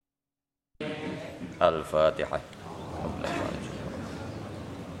الفاتحة.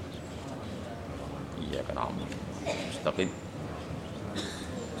 إياك نعبد مستقيم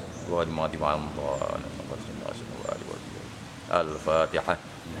والماضي مع المضان الفاتحة.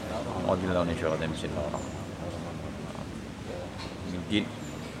 أعوذ بالله من الشيطان الرجيم. بسم الله الرحمن الرحيم.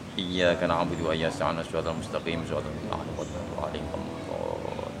 إياك نعبد وإياك نستعين الصراط المستقيم صراط الذين أنعمت عليهم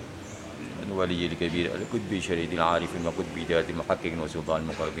الولي الكبير القطب الشريد العارف المقطب ذات المحقق وسلطان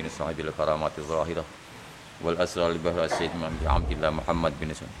المقربين صاحب الكرامات الظاهرة والأسرار البهر السيد عبد الله محمد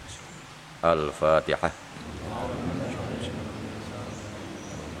بن سلام. الفاتحة.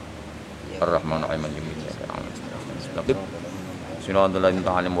 الرحمن الرحيم المستقيم صراط الذين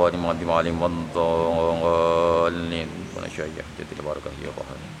أنعمت عليهم والضالين ونشايح جد البركة هي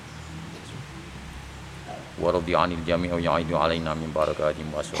وهذه ورضي عن الجميع ويعيد علينا من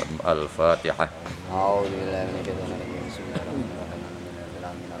بركاتهم وأسرارهم. الفاتحة. أعوذ بالله من الشيطان الرجيم. بسم الله الرحمن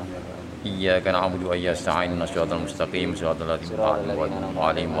الرحيم. إياك نعبد وإياك نستعين الصراط المستقيم صراط الذين أنعمت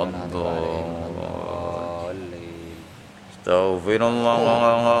عليهم والضالين. استغفر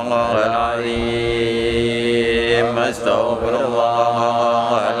الله العظيم. استغفر الله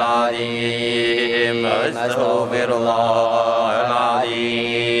العظيم. استغفر الله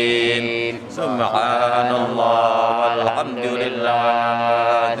العظيم. سبحان الله والحمد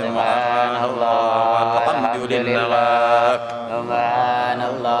لله. سبحان الله والحمد لله. سبحان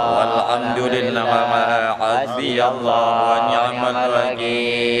الله والحمد لله. حسبي الله ونعم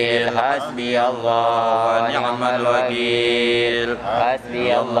الوكيل. حسبي الله ونعم الوكيل. حسبي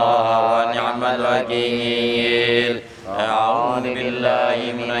الله ونعم الوكيل. أعوذ بالله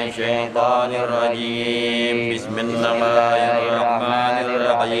من الشيطان الرجيم. بسم الله الرحمن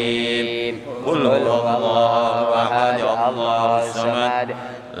الرحيم. قل هو الله أحد الله الصمد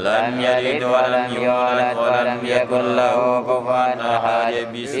لم يلد ولم يولد ولم يكن له كفوا أحد.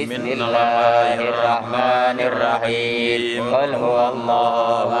 بسم الله الرحمن الرحيم. قل هو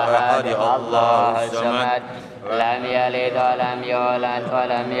الله أحد الله الصمد لم يلد ولم يولد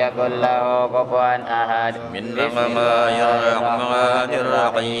ولم يكن له كفوا أحد. بسم الله الرحمن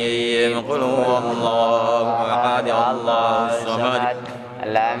الرحيم. قل هو الله أحد الله الصمد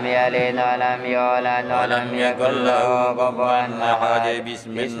لم يلد ولم يولد ولم يكن له كفوا أحد.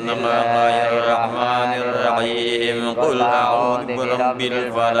 بسم الله الرحمن الرحيم. قل أعوذ برب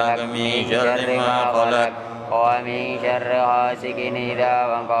الفلق من شر ما خلق ومن شر غاسق إذا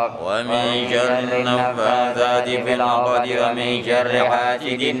وقب ومن شر النفاثات في العقد ومن شر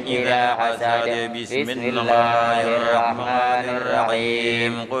حاسد إذا حسد. بسم الله الرحمن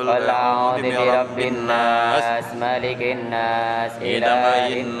الرحيم. قل أعوذ برب الناس ملك الناس إله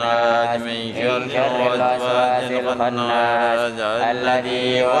الناس من شر الوسواس الخناس الذي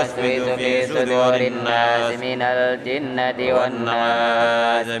يوسوس في صدور الناس من الجنة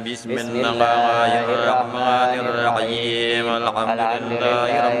والناس. بسم الله الرحمن الرحيم. الحمد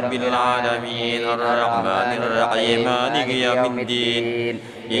لله رب العالمين الرحمن الرحيم مالك يوم الدين.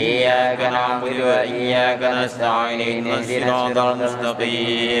 إياك نعبد وإياك نستعين اهدنا الصراط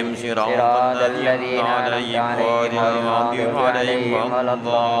المستقيم صراط الذين أنعمت عليهم غير المغضوب عليهم ولا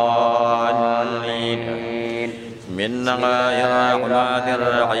الضالين. بسم الله الرحمن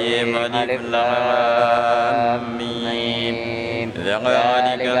الرحيم. ألف لام ميم.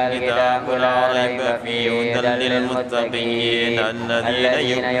 ذلك الكتاب لا ريب فيه هدى للمتقين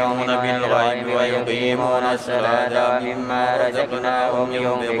الذين يؤمنون بالغيب ويقيمون الصلاة ومما رزقناهم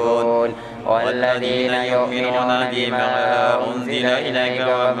ينفقون والذين يؤمنون بما أنزل إليك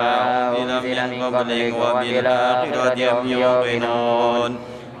وما أنزل من قبلك وبالآخرة هم يوقنون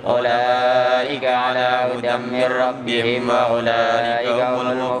أولئك على هدى من ربهم وأولئك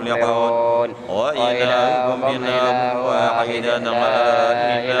هم المفلحون. وإلهكم إله واحد لا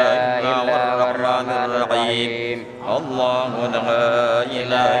إله إلا هو الرحمن الرحيم. الله لا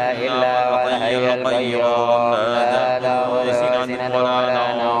إله إلا هو الحي القيوم لا تأخذه سنة ولا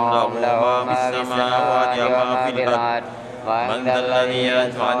نوم له ما في السماوات وما في الأرض. من ذا الذي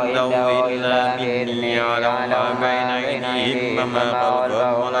يشفع عنده إلا بإذنه يعلم ما بين أيديهم وما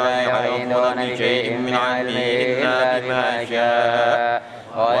خلفهم ولا يحيطون بشيء من علمه إلا بما شاء.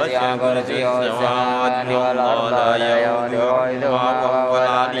 وسع كرسيه السماوات والأرض لا يؤوده حفظهما وهو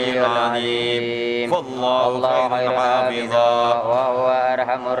العلي العظيم. فالله خير حافظا وهو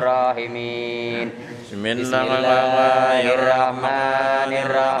أرحم الراحمين. بسم الله الرحمن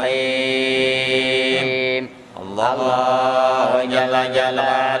الرحيم. الله jalla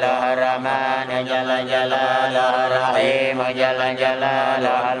jalaluhu ar-Rahman jalla jalaluhu ar-Rahim jalla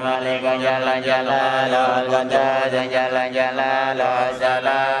jalaluhu al-Malik jalla jalaluhu al-Quddus jalla jalaluhu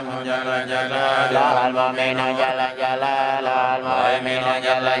as-Salam jalla jalaluhu al-Mu'min jalla jalaluhu al-Mu'min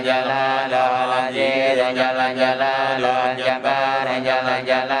jalla jalaluhu al-Aziz jalla jalaluhu al-Jabbar jalla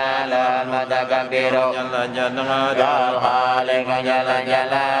jalaluhu al-Mutakabbir jalla jalaluhu al-Khaliq jalla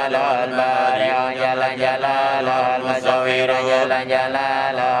jalaluhu al-Bari' jalla jalaluhu al-Musawwir jalla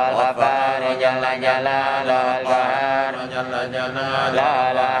jalaluhu al-Ghaffar jalla jalaluhu al-Qahhar jalla jalaluhu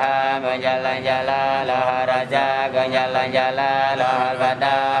al-Wahhab jalla jalaluhu ar-Razzaq jalla jalaluhu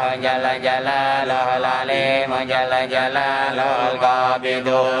al-Fatah jalla jalaluhu al-Alim jalla jalaluhu al-Qabid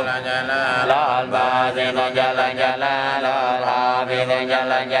al-Basit jalla jalaluhu al-Hafidh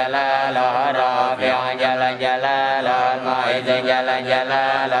jalla jalaluhu ar-Rafi' jalla jalaluhu al-Mu'izz jalla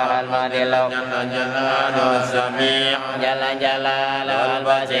jalaluhu al-Mudhill jalla jalaluhu as-Sami' jalla jalaluhu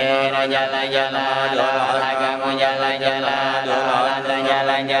al-Basir jalla jalaluhu al-Hakam jalla jalaluhu al-Adl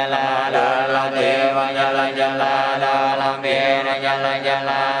jalla jalaluhu al-Latif jalla jalaluhu al-Khabir jalla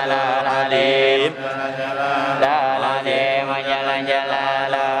jalaluhu al-Alim al-Alim jalla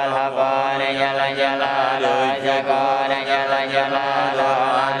jalaluhu al-Ghafur jalla jalaluhu al-Shakur jalla jalaluhu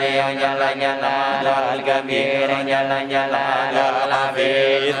al-Ali jalla jalaluhu al-Kabir jalla jalaluhu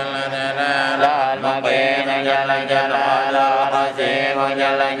al-Hafiz al-Makin jalla jalaluhu al-Qasim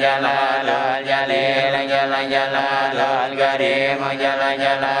jalla jalaluhu al-Jalil jalla jalaluhu al-Karim jalla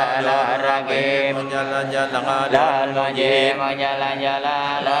jalaluhu al-Raqib jalla jalaluhu al-Mujib jalla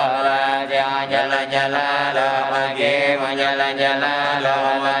jalaluhu al-Wasi' jalla jalaluhu al-Hakim jalla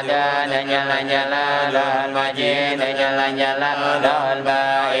jalaluhu al-Madad jalla jalaluhu al-Majid jalla jalaluhu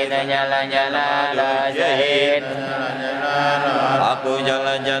al-Ba'id jalla jalaluhu al-Syahid Aku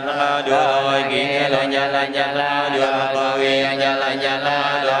jalla jalaluhu al-Wakil jalla jalaluhu al-Qawi jalla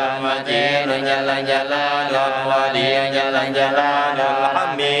jalaluhu al-Matin jalla jalaluhu al-Wali jalla jalaluhu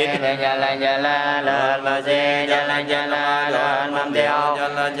al-Hamid jalla jalaluhu al-Basir jalla jalaluhu al-Mumti'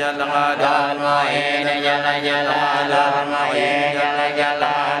 jalla jalaluhu al-Mu'in jalla jalaluhu al-Mu'in jalla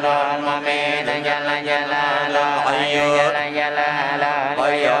jalaluhu al-Mumin jalla jalaluhu al-Hayy jalla jalaluhu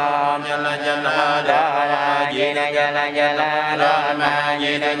al-Qayyum jalla jalaluhu al-Majid jalla jalaluhu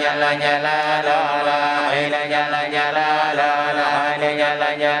al-Majid jalla jalaluhu al-Wahid jalla jalaluhu al-Ahad jalla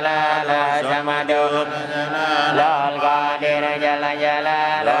jalaluhu al-Samad al-Qadir jalla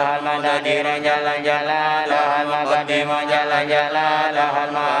jalaluhu al-Muqtadir jalla jalaluhu al-Muqaddim jalla jalaluhu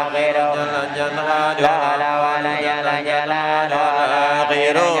al-Mu'akhir jalla jalaluhu al-Awwal jalla jalaluhu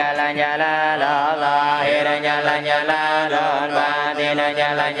al-Akhir jalla jalaluhu al-Zahir jalla jalaluhu al-Batin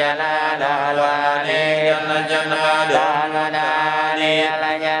jalla jalaluhu al-Wali jalla jalaluhu al-Mudani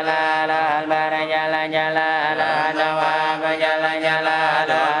jalla jalaluhu al-Bari jalla jalaluhu al-Tawwab jalla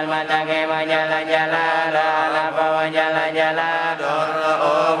jalaluhu al-Muttaqim jalla jalaluhu al-Afuw jalla jalaluhu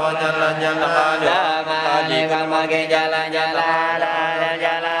al-Ra'uf jalla jalaluhu al-Malik al-Mulk jalla jalaluhu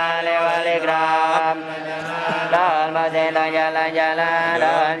al-Jalali wal-Ikram al-Masjid jalla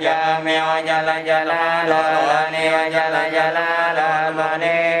jalaluhu al-Jami' jalla jalaluhu al-Ghani jalla jalaluhu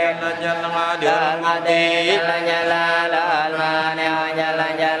al-Mani al-Mati jalla jalaluhu al-Mani jalla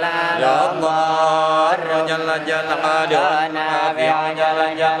jalaluhu al-Dhar jalla jalaluhu al-Nafi' jalla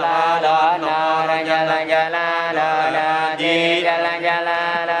jalaluhu an-Nur jalla jalaluhu al-Hadi jalla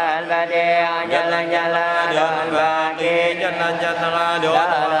jalaluhu al-Badi' jalla jalaluhu al-Baqi jalla jalaluhu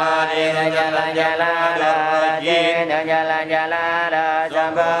al-Wali jalla jalaluhu al-Rajid jalla jalaluhu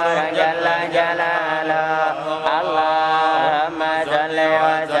Sabur jalla jalaluhu Allahumma salli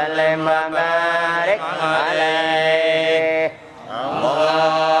wa sallim wa barik alaihi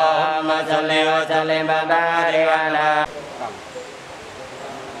Allahumma salli wa sallim wa barik alaihi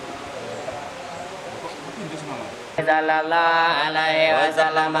sallallahu alaihi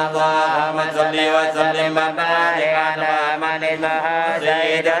wasallam Allahumma salli wa sallim wa barik ala man ismuhu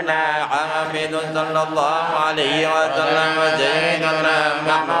sayyiduna Muhammadun sallallahu alaihi wasallam sayyiduna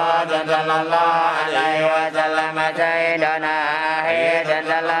Muhammad sallallahu alaihi wasallam sayyiduna Ahid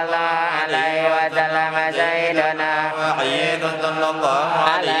sallallahu alaihi wasallam sayyiduna Wahid sallallahu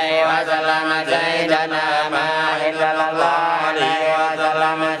alaihi wasallam sayyiduna Mahid sallallahu alaihi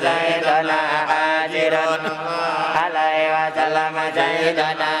wasallam sayyiduna Hajirun alaihi wasallam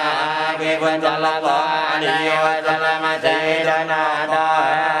sayyidana Habib sallallahu alaihi wasallam sayyidana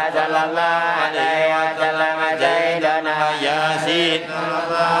Taha sallallahu alaihi wasallam sayyidana Yasin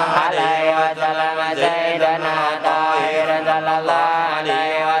alaihi wasallam sayyidana Thohir sallallahu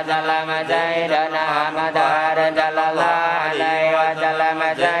alaihi wasallam sayyidana Madhar sallallahu alaihi wasallam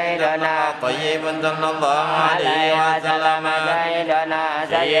sayyidana حبيب صلى الله عليه وسلم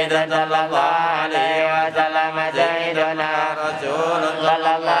سيدنا صلى الله عليه وسلم سيدنا رسول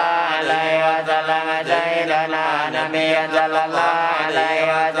صلى الله عليه وسلم سيدنا نبي صلى الله عليه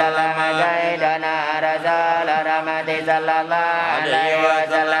وسلم سيدنا رسول رحمة صلى الله عليه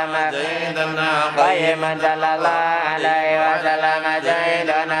وسلم سيدنا قيم صلى الله عليه وسلم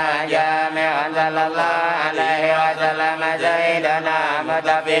سيدنا جامع صلى الله عليه وسلم سيدنا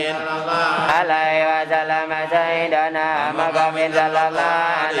متفين عليه وسلم سيدنا مقام صلى الله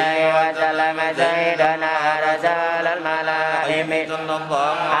عليه وسلم سيدنا رسول الملائم صلى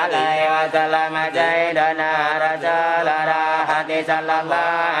الله عليه وسلم سيدنا رسول راحة صلى الله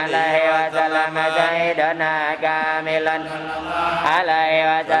عليه وسلم سيدنا كاملا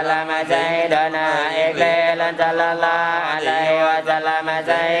عليه وسلم سيدنا إكليلا صلى الله عليه وسلم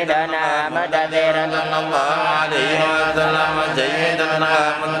سيدنا مدثر صلى الله عليه وسلم سيدنا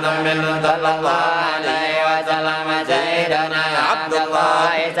مزمل صلى الله عليه وسلم سيدنا عبد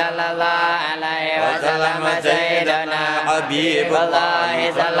الله صلى الله عليه وسلم سيدنا حبيب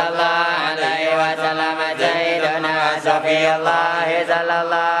الله صلى الله عليه وسلم سيدنا صفي الله صلى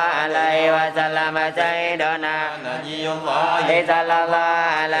الله عليه وسلم سيدنا نبي الله صلى الله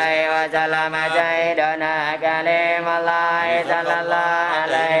عليه وسلم سيدنا كليم الله صلى الله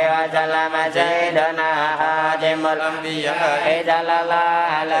عليه وسلم سيدنا خاتم الأنبياء صلى الله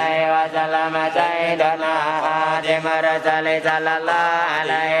عليه وسلم سيدنا خاتم الرسل صلى الله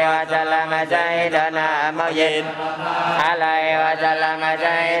عليه وسلم سيدنا مجد عليه وسلم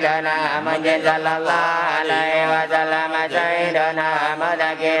سيدنا مجد صلى الله عليه وسلم سيدنا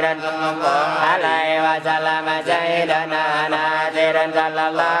مذكر صلى الله عليه وسلم سيدنا ناصر صلى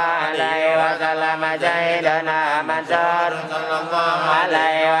الله عليه وسلم سيدنا منصور صلى الله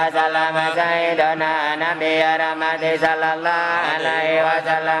عليه وسلم سيدنا نبي رحمة صلى الله عليه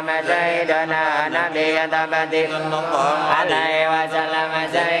وسلم سيدنا نبي تبدي صلى الله عليه وسلم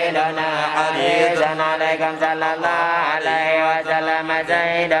سيدنا حديثا عليكم صلى الله عليه وسلم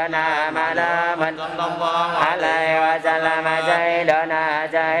سيدنا ملامة صلى الله عليه وسلم سيدنا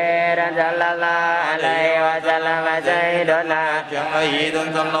شهيرا صلى الله عليه وسلم سيدنا شهيد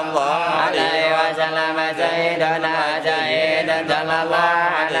صلى الله عليه وسلم سيدنا شهيدا صلى الله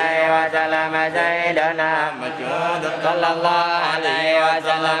عليه وسلم سيدنا مجود صلى الله عليه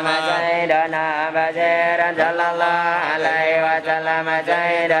وسلم سيدنا بشيرا صلى الله عليه وسلم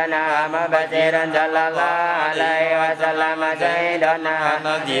سيدنا مبشرا صلى الله عليه وسلم سيدنا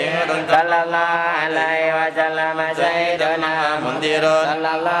نذير صلى الله عليه وسلم سيدنا منذر صلى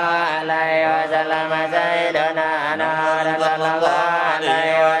الله عليه وسلم سيدنا نار صلى الله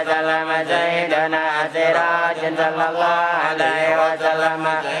عليه وسلم سيدنا سراج صلى الله عليه وسلم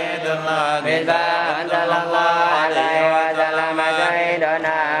سيدنا مصباح صلى الله عليه وسلم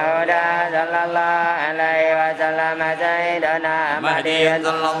سيدنا هدى صلى الله عليه وسلم سيدنا مهدي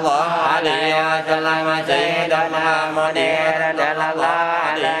صلى الله عليه وسلم سيدنا منير صلى الله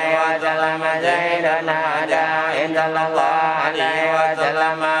عليه وسلم سيدنا داع صلى الله عليه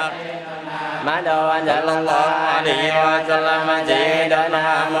وسلم مدعوا صلى الله عليه وسلم سيدنا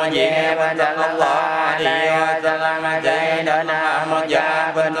مجيب صلى الله عليه وسلم سيدنا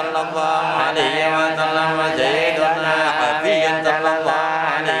مجاب صلى الله عليه وسلم سيدنا حفي صلى الله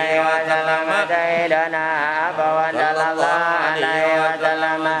عليه وسلم سيدنا أبوا صلى الله عليه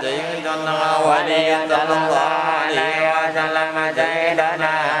وسلم سيدنا ولي صلى الله عليه وسلم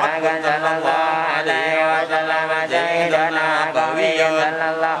سيدنا حسن صلى الله عليه وسلم سيدنا قوي صلى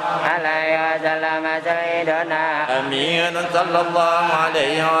الله عليه وسلم سيدنا أمين صلى الله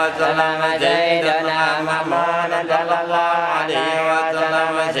عليه وسلم سيدنا محمود صلى الله عليه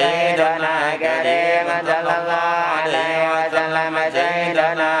وسلم سيدنا كريم صلى الله عليه وسلم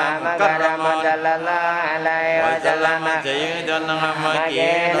سيدنا مكرم صلى الله عليه وسلم سيدنا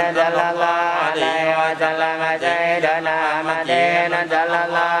مكين صلى الله عليه وسلم سيدنا مدين صلى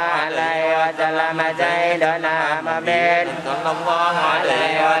الله عليه وسلم سيدنا مبين صلى الله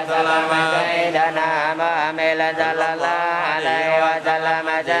عليه وسلم سيدنا مؤمل صلى الله عليه وسلم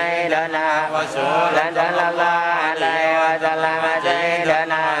سيدنا رسول صلى الله عليه وسلم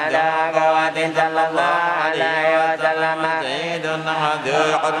سيدنا دعوة صلى الله عليه وسلم سيدنا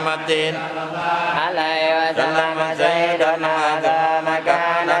ذو حرمة عليه وسلم سيدنا ذو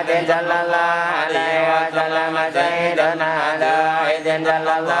مكانة صلى الله عليه وسلم سيدنا ذو عز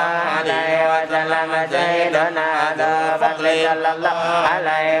صلى الله عليه وسلم سيدنا ذو فضل صلى الله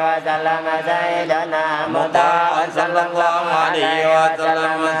عليه وسلم سيدنا مطاع صلى الله عليه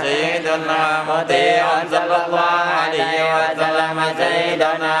وسلم سيدنا سيدنا مطيع صلى الله عليه وسلم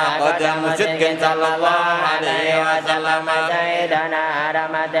سيدنا قدم صدق صلى الله عليه وسلم سيدنا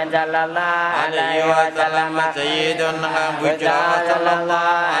رحمة صلى الله عليه وسلم سيدنا بشرى صلى الله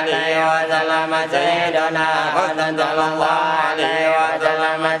عليه وسلم سيدنا حسن صلى الله عليه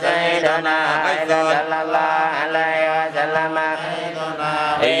وسلم سيدنا حسن صلى الله عليه وسلم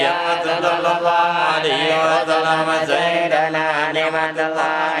إياه صلى الله عليه وسلم سيدنا نعمة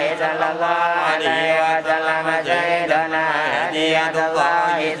الله صلى الله عليه وسلم سيدنا هدية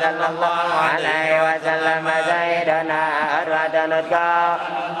الله صلى الله عليه وسلم سيدنا أروة نتقى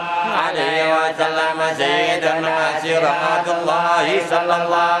عليه وسلم سيدنا صراط الله صلى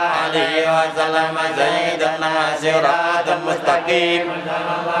الله عليه وسلم سيدنا صراط مستقيم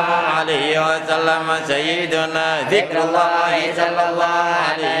عليه وسلم سيدنا ذكر الله صلى الله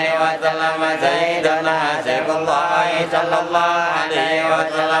عليه وسلم سيدنا سيف الله صلى الله عليه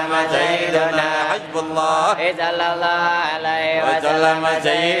وسلم سيدنا حزب الله صلى الله عليه وسلم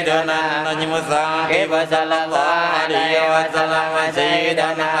سيدنا نجم الثاقب صلى الله عليه وسلم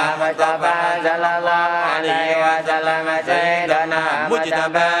سيدنا مصطفى صلى الله عليه وسلم سيدنا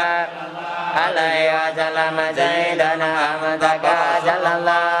مجتبى عليه وسلم سيدنا متقى صلى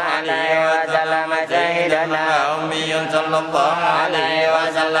الله عليه وسلم سيدنا أمي صلى الله عليه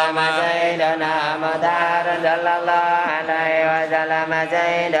وسلم سيدنا مدار صلى الله عليه وسلم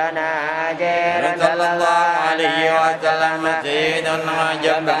سيدنا أجير صلى الله عليه وسلم سيدنا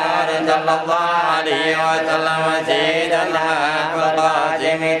جبار صلى الله عليه وسلم سيدنا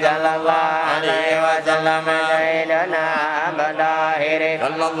القاسم صلى الله عليه وسلم سيدنا بداهر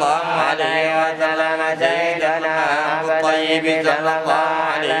صلى الله عليه وسلم سيدنا الطيب صلى الله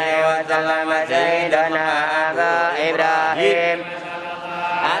عليه وسلم سيدنا أبا إبراهيم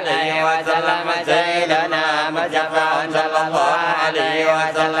عليه وسلم سيدنا مصطفى صلى الله عليه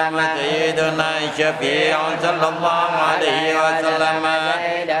وسلم سيدنا شفيع صلى الله عليه وسلم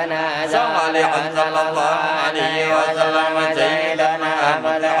سيدنا صالح صلى الله عليه وسلم سيدنا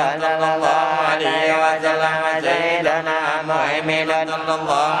ملك صلى الله عليه وسلم سيدنا مؤمن صلى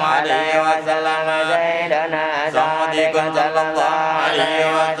الله عليه وسلم سيدنا صادق صلى الله عليه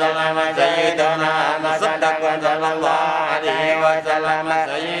وسلم سيدنا مصدق صلى الله عليه وسلم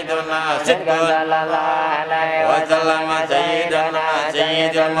سيدنا صدق صلى الله عليه وسلم سيدنا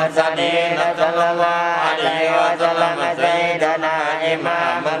سيد المرسلين صلى الله عليه وسلم سيدنا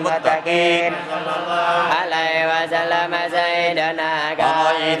إمام المتقين صلى الله عليه وسلم سيدنا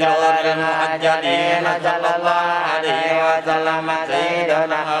قائد المحجلين صلى الله عليه وسلم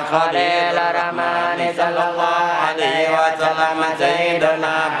سيدنا خليل الرحمن صلى الله عليه وسلم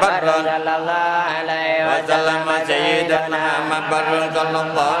سيدنا بر صلى الله عليه وسلم سيدنا مبر صلى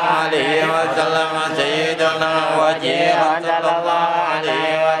الله عليه وسلم سيدنا وجير صلى الله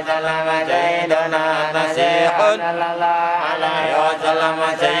عليه وسلم سيدنا نسيح صلى الله عليه وسلم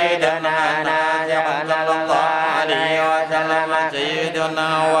سيدنا نازح صلى الله عليه وسلم سيدنا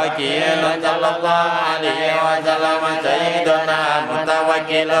وكيل صلى الله عليه وسلم سيدنا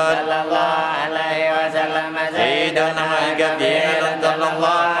متوكل صلى الله عليه وسلم سيدنا كبير صلى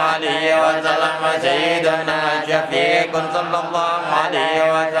الله عليه وسلم سيدنا شفيق صلى الله عليه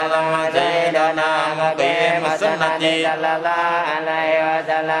وسلم سيدنا مقيم السنة صلى الله عليه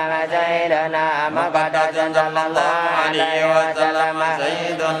وسلم سيدنا مقدس صلى الله عليه وسلم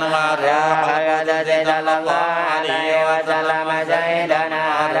سيدنا روح القدس صلى الله عليه وسلم سيدنا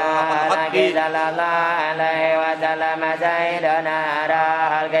روح الحق صلى الله عليه وسلم سيدنا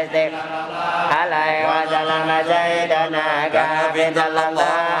روح القدس عليه وسلم سيدنا كافي صلى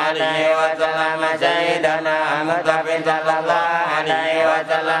الله عليه وسلم سيدنا مصطفى صلى الله عليه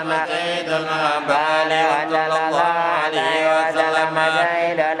وسلم سيدنا بالغ صلى الله عليه وسلم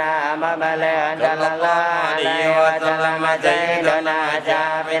سيدنا مبلغ صلى الله عليه وسلم سيدنا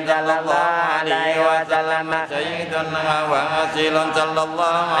شافي صلى الله عليه وسلم سيدنا واصل صلى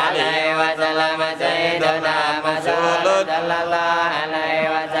الله عليه وسلم سيدنا مسؤول صلى الله عليه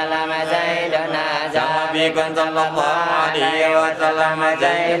وسلم سيدنا سابق صلى الله عليه وسلم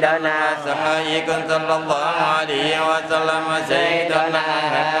سيدنا سحيق صلى الله عليه وسلم سيدنا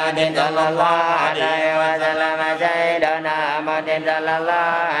هاد صلى الله عليه وسلم سيدنا مد صلى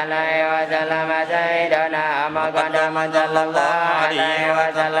الله عليه وسلم سيدنا مقدم صلى الله عليه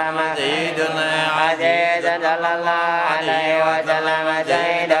وسلم سيدنا عزيز صلى الله عليه وسلم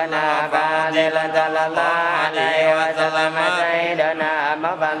سيدنا فاضل صلى الله عليه وسلم سيدنا سيدنا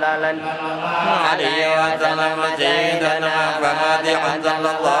مفضلا عليه وسلم سيدنا فاتحا صلى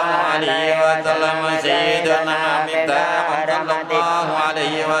الله عليه وسلم سيدنا مفتاح صلى الله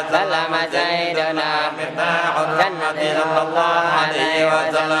عليه وسلم سيدنا مفتاح الرحمة صلى الله عليه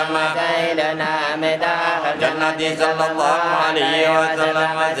وسلم سيدنا مفتاح الجنة صلى الله عليه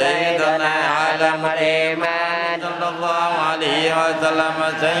وسلم سيدنا عالم الإيمان صلى الله عليه وسلم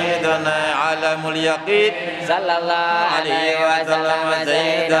سيدنا عالم اليقين صلى الله عليه وسلم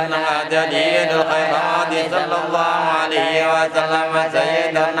سيدنا دليل الخيرات صلى الله عليه وسلم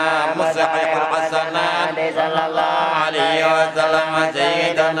سيدنا مصحح الحسنات صلى الله عليه وسلم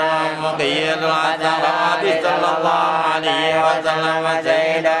سيدنا مقيل العثرات صلى الله عليه وسلم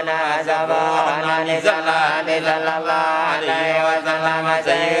سيدنا سبحان الزلات صلى الله عليه وسلم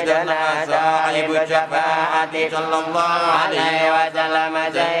سيدنا صاحب الشفاعة صلى الله عليه وسلم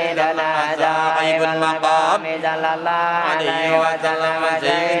سيدنا صاحب المقام صلى الله عليه وسلم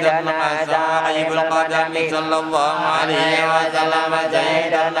سيدنا صاحب القدم صلى الله عليه وسلم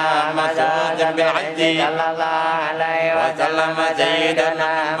سيدنا مسعود بالعز صلى الله عليه وسلم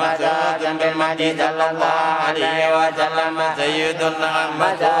سيدنا مسعود بالمجد صلى الله عليه وسلم سيدنا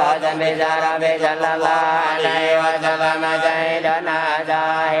مسعود بالشرف صلى الله عليه وسلم سيدنا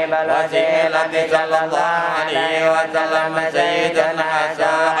صاحب الوسيلة صلى الله عليه وسلم سيدنا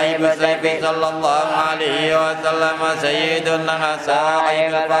صاحب السيف صلى الله عليه وسلم سيدنا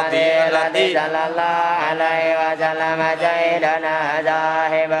صاحب الفضيلة صلى الله عليه وسلم سيدنا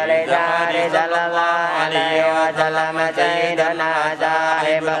صاحب اللسان صلى الله عليه وسلم سيدنا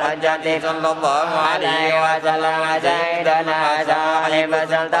صاحب الحجة صلى الله عليه وسلم سيدنا صاحب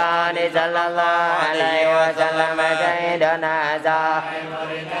السلطان صلى الله عليه وسلم سيدنا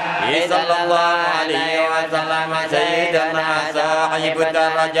صلى الله عليه وسلم سيدنا صاحب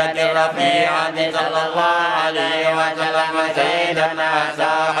الدرجة الرفيعة صلى الله عليه وسلم سيدنا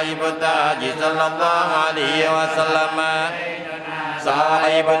صاحب التاج صلى الله عليه وسلم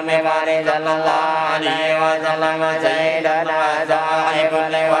صاحب المنبر صلى الله عليه وسلم سيدنا صاحب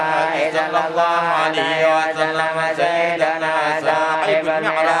اللواء صلى الله عليه وسلم سيدنا صاحب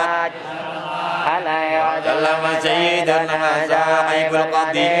المعراج عليه وسلم سيدنا صاحب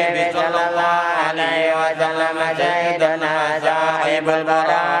القضيب صلى الله عليه وسلم سيدنا صاحب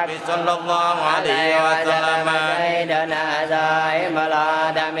البراء صلى الله عليه وسلم سيدنا صاحب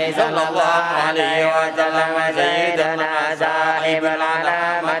الآدم صلى الله عليه وسلم سيدنا صاحب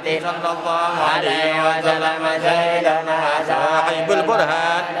العلامة صلى الله عليه وسلم سيدنا صاحب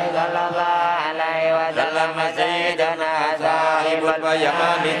البرهان صلى الله عليه وسلم سيدنا صاحب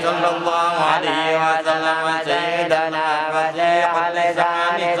البيان صلى الله عليه وسلم سيدنا فسيح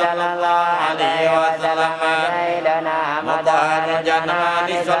اللسان صلى الله عليه وسلم سيدنا مطهر الجنان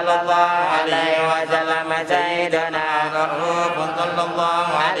صلى الله عليه وسلم سيدنا رؤوف صلى الله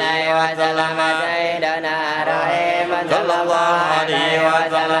عليه وسلم سيدنا رحيم صلى الله عليه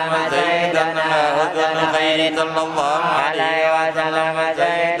وسلم سيدنا حسن الخير صلى الله عليه وسلم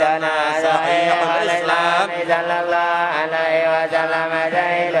سيدنا صحيح الإسلام صلى الله عليه وسلم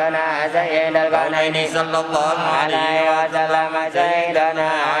سيدنا سيد الكونين صلى الله عليه وسلم سيدنا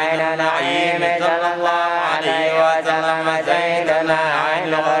عين نعيم صلى الله عليه وسلم سيدنا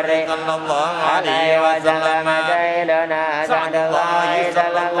عين غر صلى الله عليه وسلم سيدنا سعد الله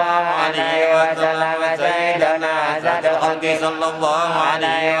صلى الله عليه وسلم سيدنا سعد الخلق صلى الله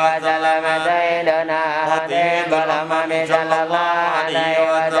عليه وسلم سيدنا خطيب الأمم صلى الله عليه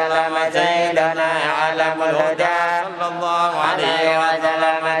وسلم سيدنا علم الهدى صلى الله عليه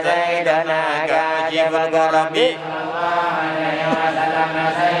وسلم سيدنا كاشف الكرب صلى الله عليه وسلم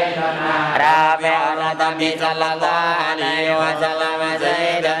سيدنا رافع الرتب صلى الله عليه وسلم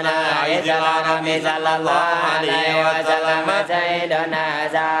سيدنا عيسى العرب صلى الله عليه وسلم سيدنا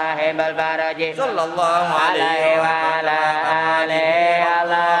صاحب الفرج صلى الله عليه وعلى آله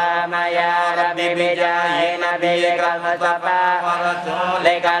اللهم يا ربي بجاه نبيك المصطفى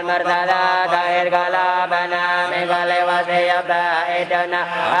ورسولك المرتضى طهر قلوبنا من كل وصف بعيدنا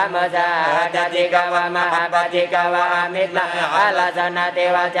ومساعدتك ومحبتك وأمتنا على سنة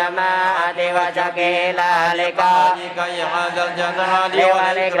والجماعة وشكيل لقائك يا ذا الجلال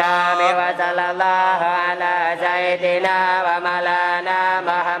والإكرام وصلى الله على سيدنا ومولانا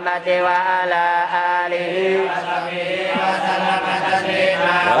محمد وعلى آله وصحبه وسلم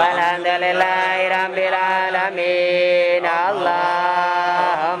تسليما والحمد لله رب العالمين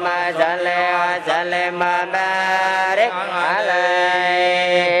اللهم صل وسلم وبارك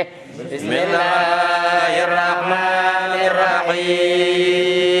عليه بسم الله الرحمن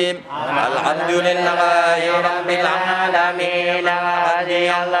الرحيم الحمد لله رب العالمين ورضي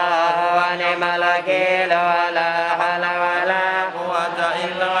الله عن الملائكة ولا حول ولا قوة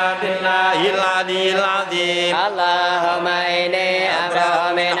Billahil aliyil azim. Allahumma inni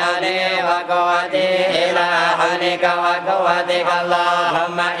abra'u min hawli wa quwwati ila hawlika wa quwwatika.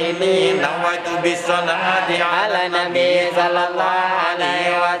 Allahumma inni nawaitu bis-salati ala nabi sallallahu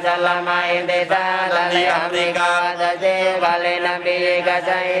alaihi wasallam imtisalan li amrika wa tasdiqan li nabiyyika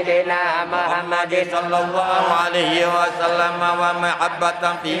sayyidina Muhammadin sallallahu alaihi wasallam wa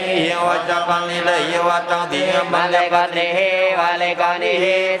mahabbatan fihi wa syafan ilaihi wa taqdiman Malekatihi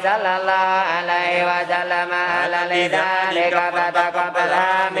walikanihi sallallahu alaihi wasallam ala lidhalika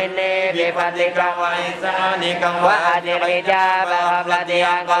fataqabbala minni bifadlika wa ihsanika wa adil ijaba hablati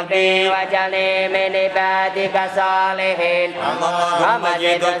an qalbi wa jali min ibadika salihin wa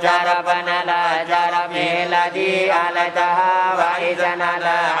majidu syarafana la syarafi ladhi alataha wa izan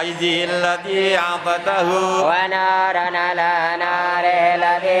ala aizi alladhi a'tatahu wa naran ala nari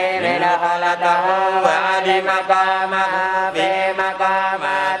ladhi min khalatahu wa alimakamaha fi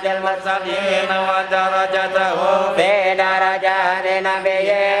makamatil mursalin wa darajatahu fi darajati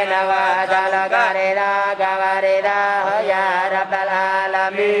nabiyyin wa talakarina kawarina ya rabbal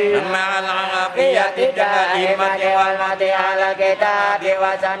alamin ma'al afiyati daimati wal mati ala kitabi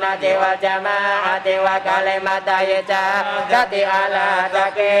wa sanati wal jama'ati wa kalimati syahadati ala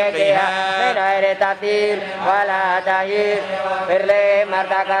taqiqiha min ghairi tabdil wala tahyid firli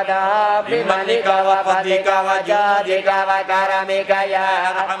martakataha bimanika wa fadlika wa jadika wa karamika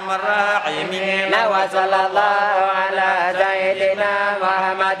ya arhamar rahimin. wa sallallahu ala sayyidina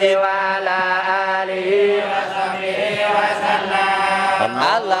Muhammad wa ala alihi wa sahbihi wa sallam.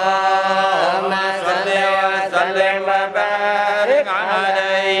 Allahumma salli wa sallim wa barik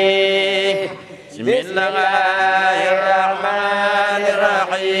alaihi.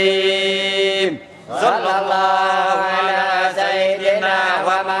 Bismillahirrahmanirrahim. Sallallahu ala sayyidina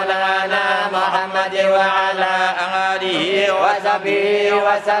wa Mawlana Muhammad wa ala alihi wa sahbihi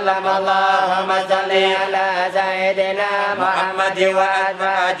wa sallam. Allahumma salli ala sayyidina Muhammad wa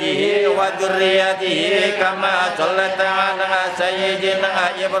azwajihi wa dhurriyyatihi kama sallaita ala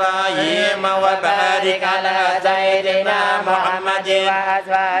sayyidina Ibrahim wa barik ala sayyidina Muhammad wa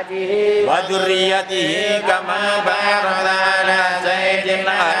azwajihi wa dhurriyyatihi kama barakta ala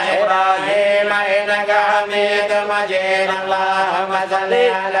sayyidina Ibrahim innaka Hamidum Majid. Allahumma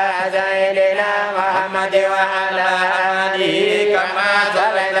salli ala sayyidina Muhammad wa ala alihi kama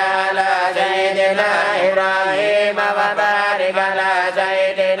sallaita ala sayyidina Ibrahim wa barik ala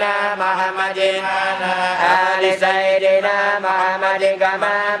sayyidina Muhammadin wa ala ali sayyidina Muhammad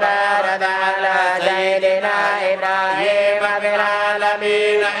kama barakta ala sayyidina Ibrahim fil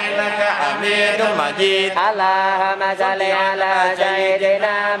alamin innaka Hamidum Majid. Allahumma salli ala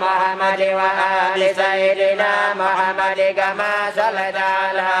sayyidina Muhammad wa ali sayyidina Muhammad kama sallaita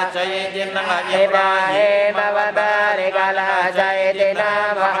ala sayyidina Ibrahim wa barik ala sayyidina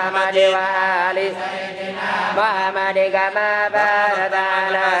Muhammad wa ali sayyidina Muhammad kama barakta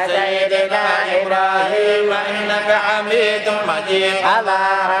ala sayyidina Ibrahim innaka Hamidum Majid.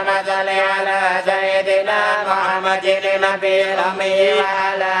 Allahumma salli ala sayyidina Muhammadin nabiyil ummi wa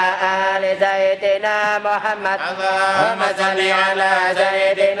ala ali sayyidina Muhammad. Allahumma salli ala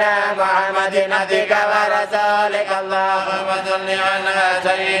sayyidina Muhammadin abdika wa rasulika. Allahumma salli ala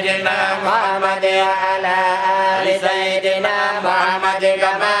sayyidina Muhammad wa ala ali sayyidina Muhammad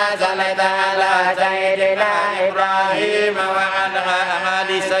kama sallaita ala sayyidina Ibrahim wa ala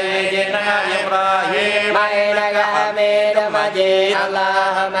ali sayyidina Ibrahim innaka Hamidum Majid.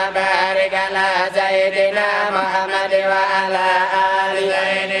 Allahumma barik ala sayyidina Muhammad wa ala ali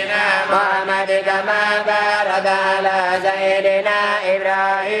sayyidina Muhammad kama barakta ala sayyidina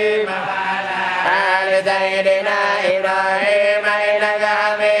Ibrahim wa ala ali sayyidina Ibrahim innaka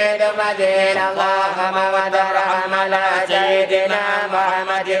Hamidum Majid. Allahumma wa tarham ala sayyidina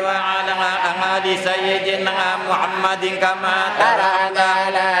Muhammad wa ala ali sayyidina Muhammadin kama tarhamta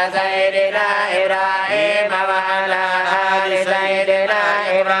ala sayyidina Ibrahim wa ala ali sayyidina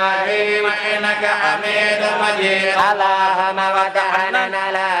Ibrahim innaka Hamidum Majid. Allahumma wa tahanan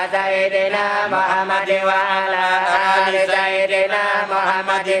ala sayyidina Muhammad wa ala ali sayyidina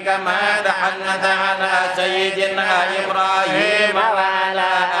Muhammad kama tahannata ala sayyidina Ibrahim wa ala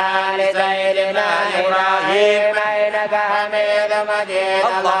ali sayyidina Ibrahim innaka Hamidum Majid.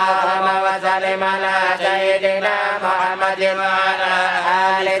 Allahumma wa sallim ala sayyidina Muhammad wa ala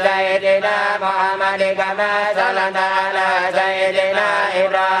ali sayyidina Muhammad kama sallaita ala sayyidina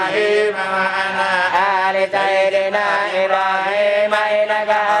Ibrahim wa ala ali sayyidina Ibrahim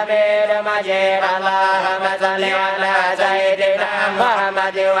innaka حميد مجيد اللهم صل على سيدنا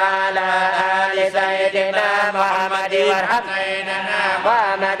محمد وعلى آل سيدنا محمد وارحم سيدنا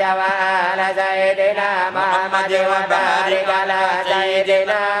محمد وآل سيدنا محمد وبارك على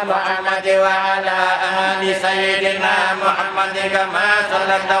سيدنا محمد وعلى آل سيدنا محمد كما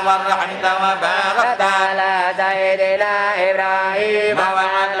صليت ورحمت وباركت على سيدنا إبراهيم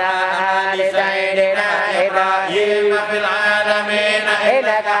وعلى آل سيدنا إبراهيم في العالمين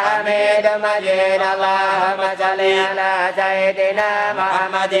إنك حميد مجيد اللهم صل على سيدنا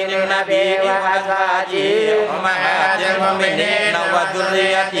محمد النبي وأزواجه أمهات المؤمنين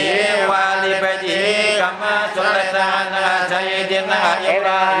وذريته وآل بيته كما صليت على سيدنا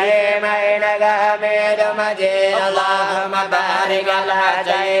إبراهيم إنك حميد مجيد اللهم بارك على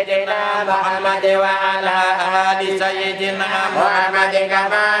سيدنا محمد وعلى آل سيدنا محمد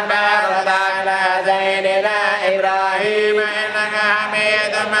كما باركت على سيدنا إبراهيم إنك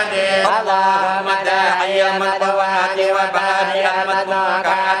حميد مجيد اللهم داعي المدعوات وبارئ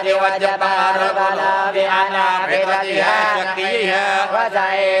المدعوات والجبار بلا بعلى بذاتها شقيها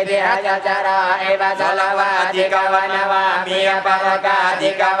وسعيدها شرائب صلواتك ونوامي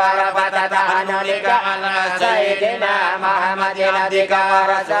بركاتك ورفة تعنلك على سيدنا محمد نبيك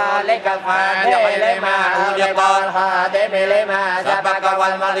ورسولك الفاتح لما أغلق الخاتم لما سبق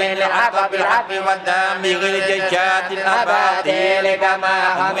والمضي الحق بالحق والدامغ الجيشات الأباطيل كما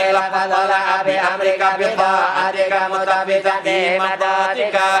حمل فضل بأمرك بطاعتك متبسا في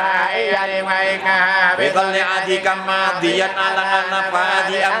مداتك فاعيا لويك بظل عدك ماضيا على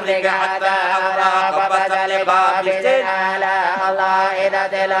نفاذ أمرك حتى أوراق فسلق بسنالا الله إذا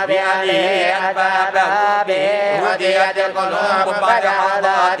تل بأهله أسبابه به هديت القلوب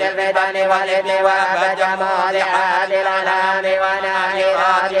فجعلت الفتن والإثم وأبد جمال حاد الأنام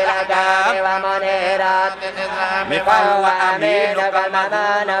وناهرات الأكام ومنيرات فهو أمينك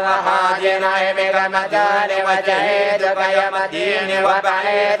الممان وخازن علمك المكان وشهيدك يوم الدين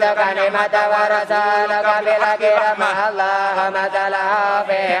وبعيدك نعمة ورسالك بالأكرم اللهم تلها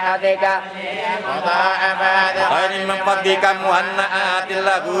في حفظك غير من فضلك مهنئات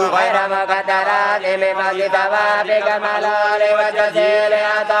له غير مقدرات من فضل ثوابك الملال وجزيل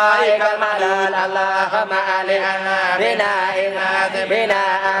عطائك الملال اللهم علينا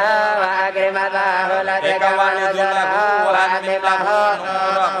بناء وأكرم ظاهرتك ونزله وأتم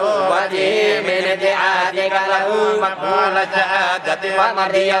له وجه من ادعاتك له مقبول الشهادة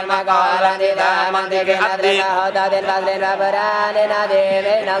ومرضي المقالة ذا منطق نذر هدى فضل وبران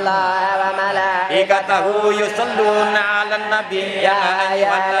نذير إن الله وملائكته يصلون على النبي يا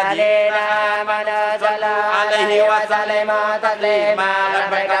أيها الذين آمنوا صلوا عليه وسلموا تسليما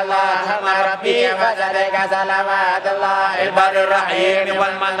لبيك اللهم ربي وسلك صلوات الله البر الرحيم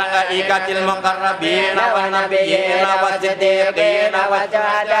والملائكة المقربين والنبيين والصديقين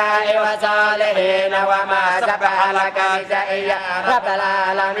والشهداء والصالحين وما سبح لك بشيء رب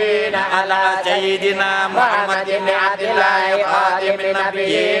العالمين على سيدنا محمد بن عبد الله خاتم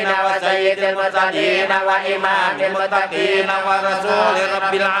النبيين وسيد المرسلين وإمام المتقين ورسول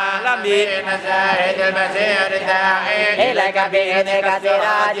رب العالمين شاهد المسير الداعي إليك بإذنك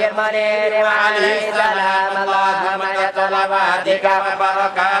سراج المنير وعليه السلام اللهم يا صلواتك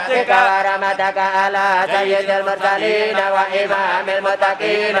وبركاتك ورحمتك على سيد المرسلين وإمام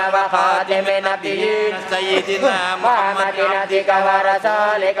المتقين وخاتم النبيين سيدنا محمد نبيك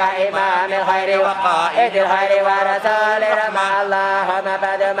ورسولك إمام الخير وقائد الخير ورسول رحمة اللهم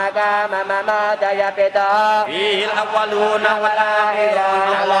بعد مقام ممات يفتح فيه الأولون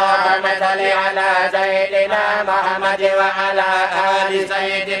والآخرون اللهم صل على سيدنا محمد وعلى آل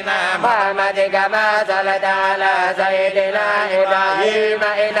سيدنا محمد كما صليت على سيدنا إبراهيم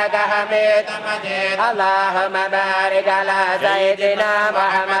إنك حميد مجيد اللهم بارك على سيدنا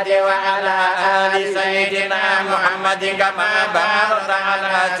محمد وعلى آل سيدنا محمد كما باركت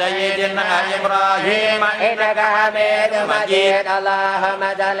على سيدنا إبراهيم إنك حميد مجيد اللهم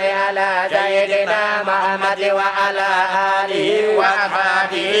صل على سيدنا محمد وعلى آله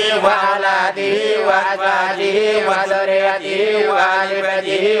وأصحابه وأولاده وأزواجه وذريته وآل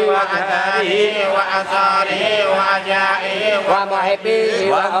بيته وأصحابه وأنصاره وأعدائه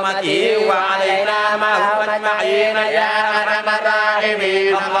ومحبيه وأمته وعلينا معهم أجمعين يا أرحم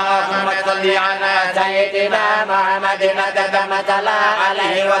الراحمين اللهم صل على سيدنا محمد عدد ما صلى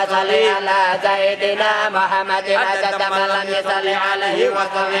عليه وسلم على سيدنا محمد عدد ما لم يصل عليه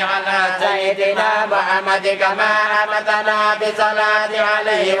وصل على سيدنا محمد كما أمرتنا بصلاة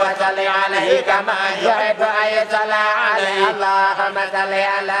عليه وصل عليه كما يحب أن يصلى عليه اللهم صل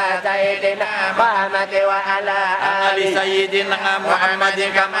على سيدنا محمد وعلى آل سيدنا محمد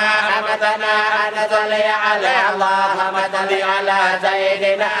كما أمرتنا أن نصلي عليه اللهم صل على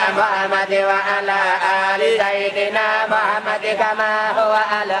سيدنا محمد وعلى آل سيدنا محمد كما هو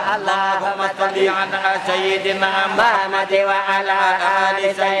على اللهم صل على سيدنا محمد وعلى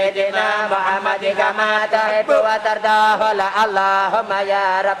آل سيدنا محمد كما تحب وترضاه اللهم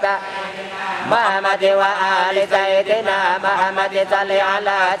يا رب محمد وآل سيدنا محمد صل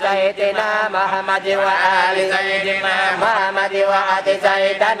على سيدنا محمد وآل سيدنا محمد وآل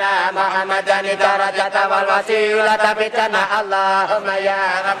سيدنا محمد درجة والوسيلة بجنة اللهم يا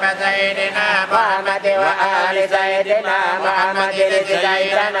رب سيدنا محمد وآل سيدنا محمد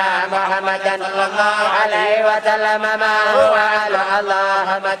سيدنا محمد صلى الله عليه وسلم ما هو على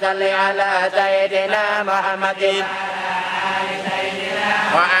اللهم صل على سيدنا محمد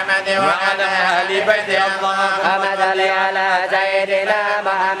محمد وعلى آل بيت اللهم صل على سيدنا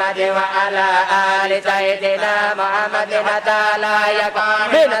محمد وعلى آل سيدنا محمد تعالى يقام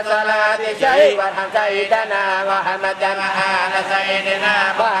من صلاة شيء وارحم سيدنا محمد وعلى سيدنا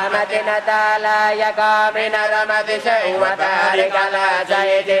محمد تعالى يقام من رحمة شيء وبارك على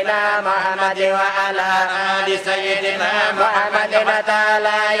سيدنا محمد وعلى آل سيدنا محمد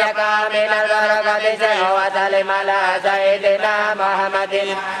تعالى يقام من البركة شيء وسلم على سيدنا محمد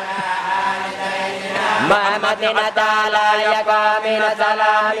محمد تعالى يقام من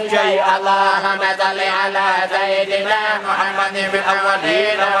سلام شيء اللهم صل على سيدنا محمد في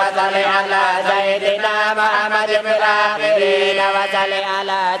الأولين وصل على سيدنا محمد في الآخرين وصل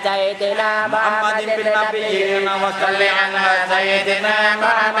على سيدنا محمد في النبيين وصل على سيدنا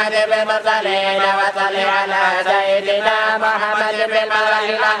محمد في المرسلين وصل على سيدنا محمد في الملأ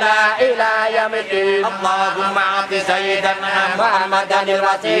الأعلى إلى يوم الدين اللهم أعط سيدنا محمدا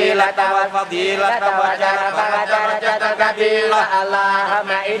الوسيلة والفضيلة وشرف ودرجة كبيرة اللهم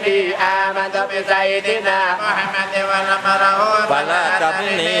إني آمنت بسيدنا محمد ونصره فلا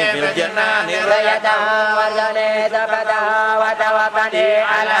تبني في الجنان ريته وارزقني ثبته وتوفني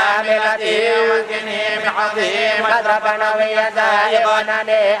على ملته واسقني بعظيم قدرك نبيا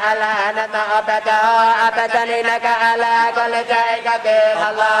سائقنني على نسمع أبدا إنك على كل شيء قدير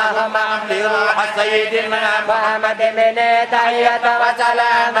اللهم أمضي روح سيدنا محمد مني تحية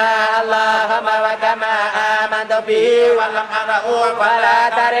وسلاما اللهم وكما آمنت به ولم أره فلا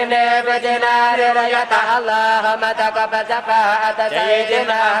ترني بدنار ريته اللهم تقبل شفاعة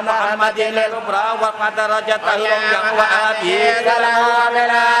سيدنا محمد الكبرى وقد درجته العليا وآتيه سلام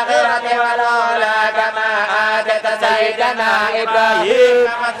الآخرة والأولى كما آتيت سيدنا إبراهيم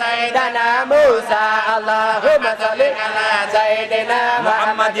وسيدنا موسى اللهم صل على سيدنا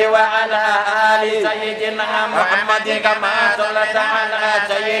محمد وعلى آل سيدنا محمد كما صليت على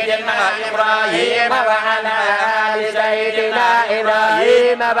سيدنا إبراهيم وعلى آل سيدنا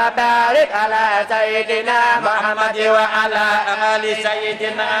إبراهيم وبارك على سيدنا محمد وعلى آل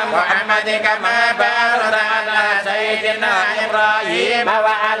سيدنا محمد كما باركت على سيدنا إبراهيم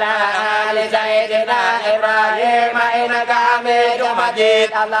وعلى آل سيدنا إبراهيم إنك حميد مجيد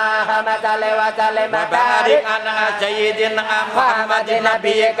اللهم صل وسلم وبارك على سيدنا محمد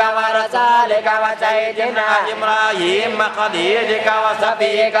نبيك ورسولك وسيدنا إبراهيم خليلك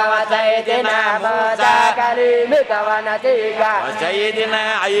وصفيك وسيدنا موسى كريمك ونبيك وسيدنا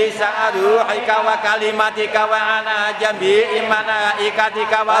عيسى روحك وكلمتك وعلى جميع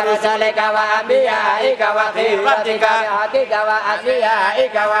ملائكتك ورسلك وأنبيائك وخيرتك وحقك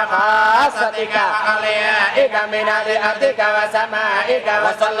وأصفيائك وخاصتك وأوليائك من أرضك وسمائك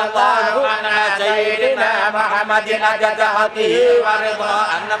وصلى الله على سيدنا محمد عدد حقه ورضا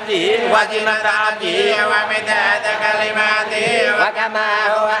نفسه وزنة عبده ومداد كلماته وكما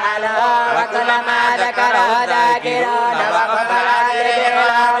هو على وكل ما ذكر ذاكرون وقبل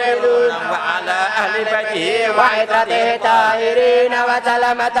الحافظون وعلى أهل بيته وعترته طاهرين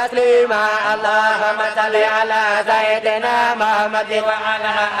وسلم تسليما اللهم صل على سيدنا محمد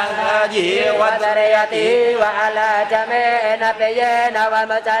وعلى أزواجه وذريته وعلى جميع النبيين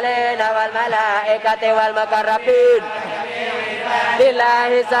والمرسلين والملائكة والمقربين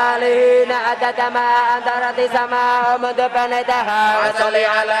لله صالحين عدد ما أنذرت السماء منذ بنيتها وصل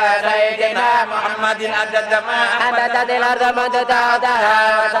على سيدنا محمد عدد ما أنبتت الأرض منذ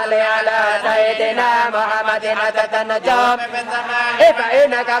تحتها وصل على سيدنا محمد عدد النجوم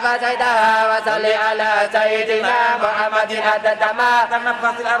فإنك فسيتها وصل على سيدنا محمد عدد ما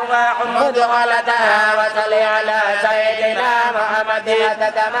تنفس الأرواح منذ خلتها وصل على سيدنا محمد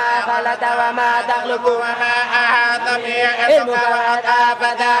عدد ما خلت وما تخلق وما أحاط به علمك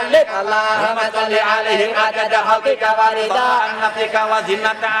فذلك اللهم صل عليهم عدد خلقك ورضاء نفسك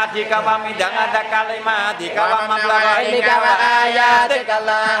وزنة عرشك ومداد كلماتك ومبلغ علمك وآياتك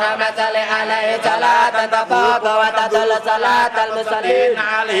اللهم صل عليه صلاة تفوق وتدل صلاة المصلين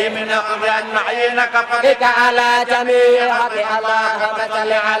عليه من الخير أجمعين كفضلك على جميع حق اللهم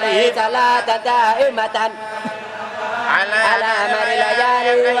صل عليه صلاة دائمة على مر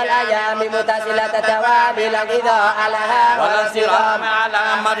الليالي والأيام متصلة دوام الغذاء لها والانصرام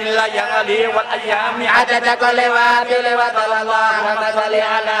على مر الليالي والأيام عدد كل وابل وصلى اللهم صل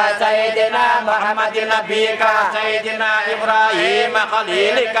على سيدنا محمد نبيك سيدنا إبراهيم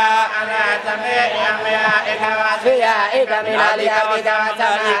خليلك على جميع أنبيائك وأصفيائك من آلهتك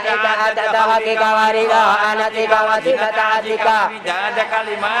وسمائك عدد حقك ورضاء نفسك وزنة عرشك ومداد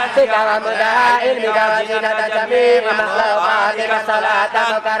كلماتك ومنتهى علمك وزنة جميع مخلوقاتك صلاة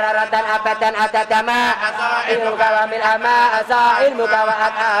مكررة أبدا عدد ما أحصى علمك وملء ما أحصى علمك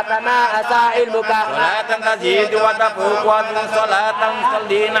وأضعاف ما أحصى علمك صلاة تزيد وتفوق صلاة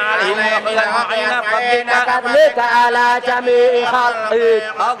المصلين عليهم وخير فضلك على جميع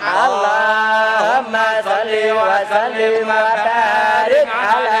خلقك اللهم صل وسلم وبارك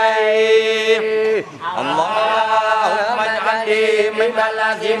عليه اللهم اجعلني ممن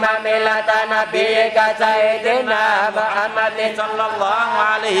لزم ملة نبيك سيدنا محمد صلى الله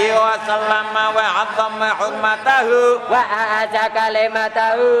عليه وسلم وعظم حرمته وأعز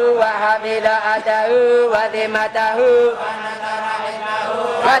كلمته وحفظ أده وذمته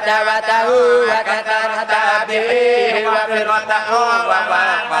ودعوته وكثر تابعيه وفرته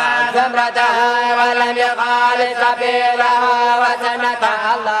وزمرته ولم يقال سبيلها وسنته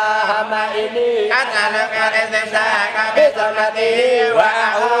اللهم إني أسألك الإمساك بسنته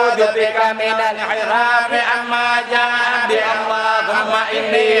وأعوذ بك من الانحراف عما جاء به اللهم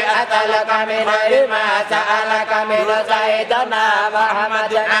إني أسألك من غير ما سألك من سيدنا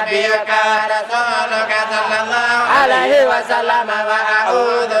محمد نبيك ورسولك صلى الله عليه وسلم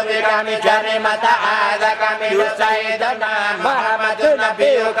وأعوذ بك من شر ما تعاذك من سيدنا محمد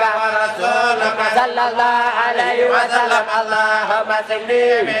نبيك ورسولك صلى الله عليه وسلم اللهم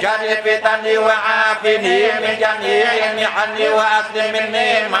سلني من شر الفتن وعافني من جميع المحن وأسلم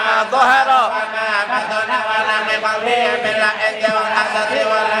مني ما ظهر وما بطن ولا من قلبي من الحج والحسد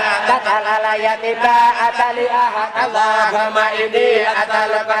والأذى تسأل علي اتباعة لأحد اللهم إني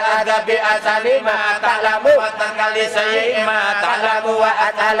أسألك الأذى بأسأل ما تعلم وترك لسيء ما تعلم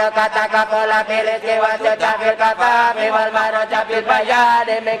وأسألك تكفل في الرزق والسد في الكفاف والمرج في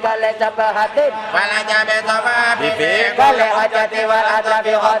البيان من كل شبهة والعجب صفاف في كل حجة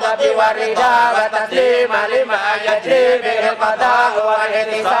والأذى بغضب والرضا وتسليم لما يجري به القضاء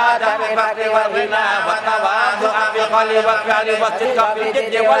والاقتصاد بالفقر والغنى والتواضع بقلب والفعل والصدق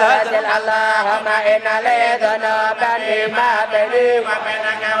بالجد والهزل اللهم إن لي ذنوبا فيما بيني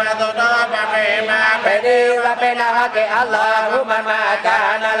وبينك وذنوبا فيما بيني وبين حق اللهم ما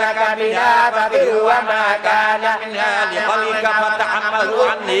كان لك منها فبه وما كان منها لخلقك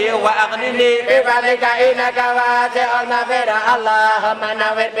فتحمله عني وأغنني بفضلك إنك واسع المغفرة اللهم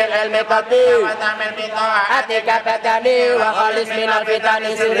نور بالعلم قلبي وتعمل بطاعتك بدني وخلص من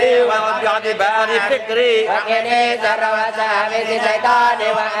الفتن سري وارجع ببال فكري وقني شر وساوس الشيطان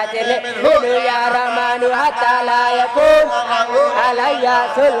وأجل منه يا رحمن حتى لا يكون علي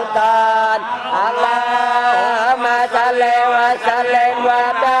سلطان اللهم صل وسلم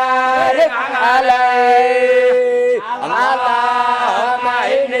وبارك عليه اللهم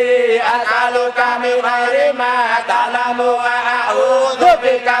إني أسألك من خير ما تعلم وأعوذ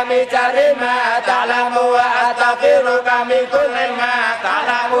بك من شر ما تعلم وأستغفرك من كل ما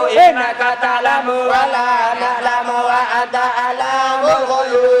تعلم إنك تعلم ولا نعلم وأنت علام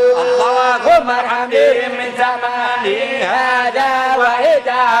الغيوب اللهم ارحمني من زماني هذا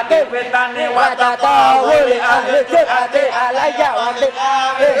وإذاك الفتن وتطاول أهل الجرأة علي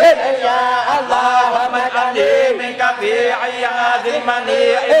وبالآخرين يا اللهم اجعلني منك في عياذ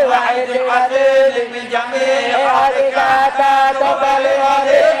المنيع وعيد العزيز من جميع حركاتك وبلغ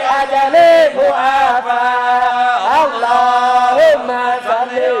أجل مؤافاة اللهم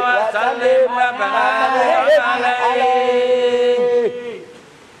صل وسلم وبارك عليه.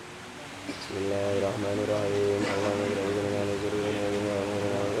 بسم الله الرحمن الرحيم اللهم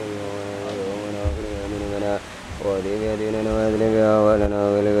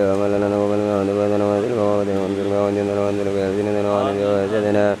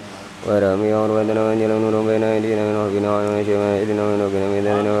ورامي ورودنا وانجل نور بين ايدينا من حبنا ومن شمائلنا ومن وقنا من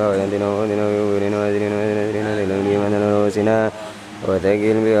ذننا وعيدنا وعيدنا وعيدنا وعيدنا وعيدنا وعيدنا وعيدنا وعيدنا وعيدنا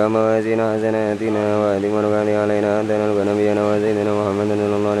وثقل بها موازين حسناتنا وأدم ونقال علينا أنت نلقى نبينا وسيدنا محمد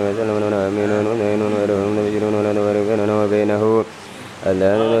صلى الله عليه وسلم ونآمنون ونعينون ويرهم نبشرون ولا تفرق بيننا وبينه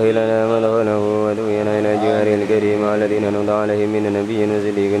ألا ندخلنا مدخله ودوينا إلى جوار الكريم الذين نضع عليهم من نبي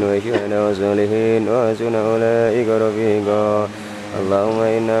وصديق وشهداء وصالحين وحسن أولئك رفيقا. اللهم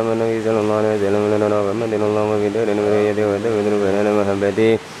إنا من النبي صلى الله عليه وسلم لنا محمد اللهم في دار نبيته وتوبة ربنا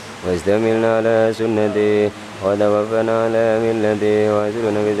محبته واستعملنا على سنته وتوفنا على ملته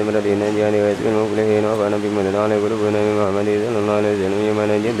وأسرنا بزمرة النجاة وأسر المفلحين وفعنا بمدد على قلوبنا من محمد صلى الله عليه وسلم يمن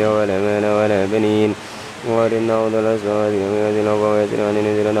جد ولا مال ولا بنين وارنا عوض الأسرار ومن هذه الأوقات ويسر عن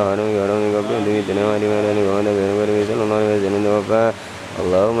نزل نحن يرى من قبل دميتنا وعلمنا لقوة بين صلى الله عليه وسلم توفى.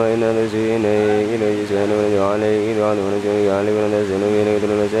 اللهم إنا نسوي إليك سهل ونجو عليك إذ عدو ونسوي عليك ونسأل إليك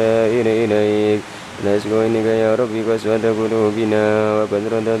ونسائل إليك نسأل إنك يا ربي قسوة قلوبنا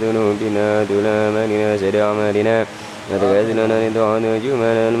وكثرة ذنوبنا طول آمالنا سر أعمالنا وتكاسلنا للدعاء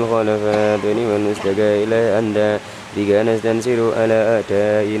وجمالنا المخالفات ونعم المستكى إلى أنت بك نستنصر على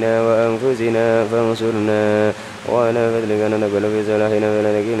أعدائنا وأنفسنا فانصرنا وعلى فضلك نتقل في صلاحنا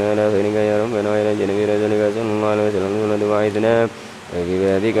فلا تكلنا على خيرك يا ربنا وإلى جنب رسولك صلى الله عليه وسلم ثم بعثنا وفي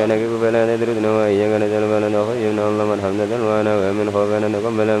بابك نكف فلا تدركنا وإياك نسأل فلا تخيبنا اللهم ارحمنا دلوانا ومن خوفنا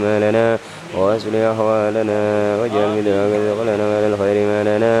تقبل مالنا وأصلح أحوالنا واجعل بدعاك ثقلنا على الخير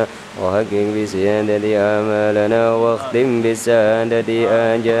مالنا وحقق بسيادة آمالنا واختم بالسعادة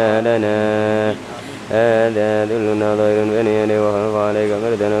آجالنا. هذا ذلنا ضير بين يدي وخلف عليك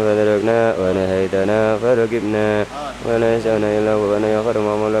مردنا فتركنا ونهيتنا فركبنا ونسألنا إلا وأنا يخر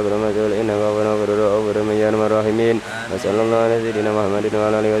معمول أكرم مسؤول إنك غفر غفر من يرحم الراحمين. وصلى الله على سيدنا محمد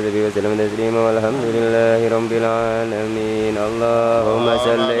وعلى آله وصحبه وسلم تسليما والحمد لله رب العالمين. اللهم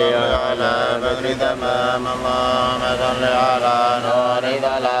صل على بدر تمام اللهم صل على نور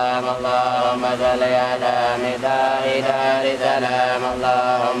ظلام اللهم صل على مداح دار سلام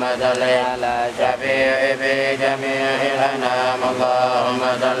اللهم صل على شفيع في جميع الأنام اللهم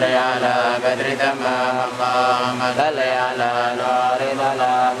صل على بدر تمام اللهم صل على نور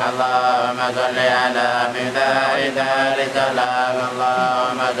ظلام اللهم صل على مداح دار سلام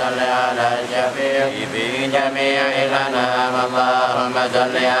اللهم صل على شفيع في جميع الأنام اللهم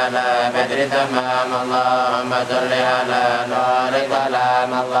صل على بدر تمام اللهم صل على نور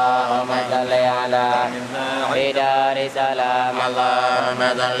ظلام اللهم صل على دار سلام اللهم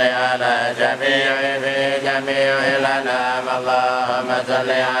صل على شفيع في جميع الأنام اللهم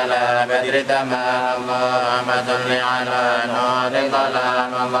صل على بدر تمام اللهم صل على نور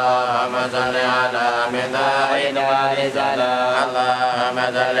ظلام اللهم صل على مداح دار سلام اللهم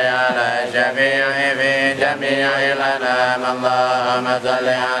صل على شفيع في جميع الأنام اللهم صل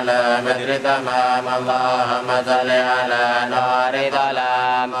على بدر تمام اللهم صل على نور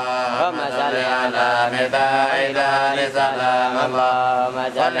ظلام اللهم صل على مداح دار سلام اللهم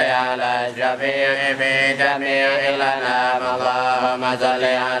صل على شفيع في جميع الأنام اللهم صل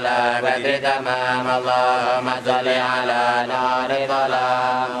على بدر تمام اللهم صل على نور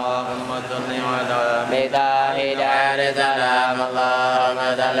ظلام اللهم صل على مداح دار سلام اللهم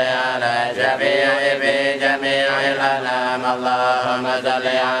صل على شفيع في جميع الأنام اللهم صل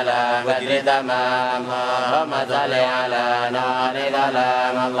على بدر تمام اللهم صل على نور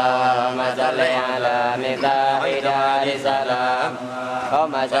ظلام اللهم صل على مداح دار سلام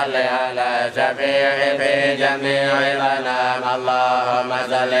اللهم صل على شفيع في جميع الأنام اللهم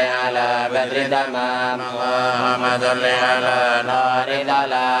صل على بدر تمام اللهم صل على نور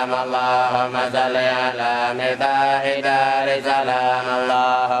ظلام اللهم صل على مداح دار سلام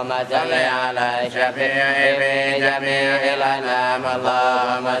اللهم صل على شفيع في جميع الأنام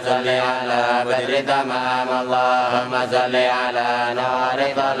اللهم صل على بدر تمام اللهم صل على نور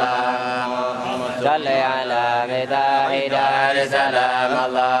ظلام اللهم صل على مداح دار سلام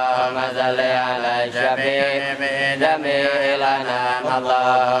اللهم صل على شفيع في جميع الأنام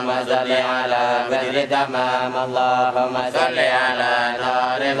اللهم صل على بدر تمام اللهم صل على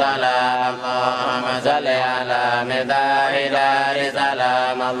نور ظلام اللهم صل على مداح دار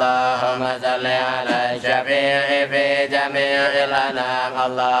سلام اللهم صل على شفيع في جميع الأنام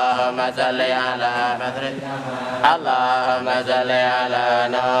اللهم صل على بدر اللهم صل على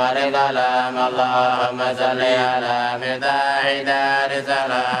نور ظلام اللهم صل على مداح دار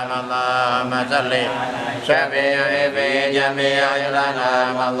سلام اللهم صل شفيع في جميع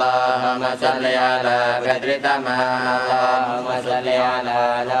الأنام اللهم صل على بدر تمام اللهم صل على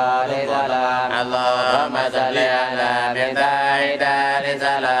نور ظلام اللهم صل على مداح دار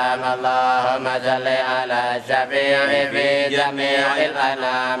سلام اللهم صل على شفيع في جميع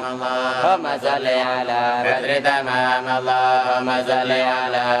الأنام اللهم صل على بدر تمام اللهم صل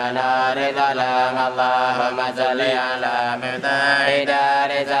على نور ظلام salam Allahumma salli ala miftahi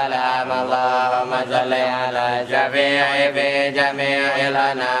dari salam Allahumma salli ala syafi'i fi jami'il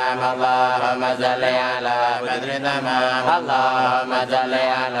anam Allahumma salli ala badri tamam Allahumma salli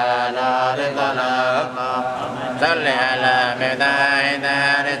ala nuri salam salli ala miftahi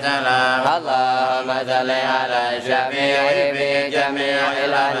dari salam Allahumma salli ala syafi'i fi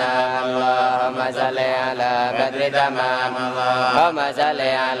jami'il anam Allahumma salli ala badri tamam Allahumma salli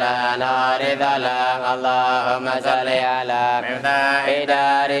ala nuri salam Allahumma salli ala miftahi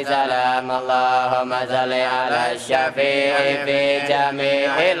dari salam Allahumma salli ala syafi'i fi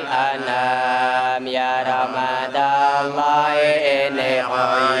jami'il anam ya rahmatallahi inni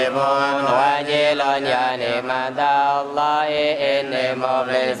qaibun wajilun ya ni'matallahi inni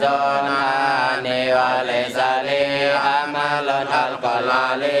mukhlisun ani wa lisali amalun alqal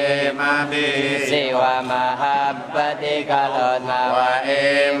alima bi siwa mahabbatika lutma wa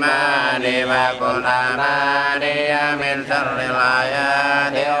imani wa kun amani min syarril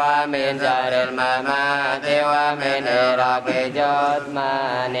ayati wa min syarril mamati wa min iraqi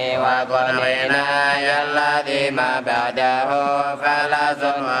judmani wa kun rinaya alladhi ma ba'dahu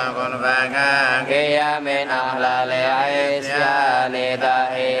falasun wa kun fakakiya min ahlali isyani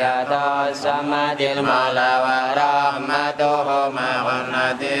tahiyyatu samadil mala wa rahmatuhu ma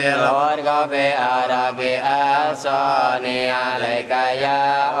ghunnatil warga bi arabi asani alaika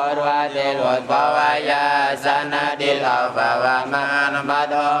ya urwatil wudba wa ya sanadil afa wa man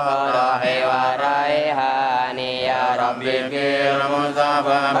madhu rahi wa raihani ya rabbi bil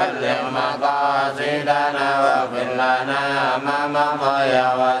mustafa balligh maqasidana wa fir lana ma ya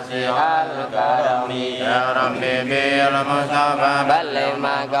wasi'al karami ya rabbi bil mustafa balligh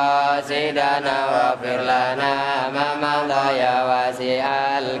maqasidana wa fir lana ma ya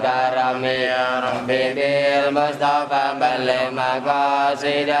wasi'al karami ya rabbi bil mustafa balligh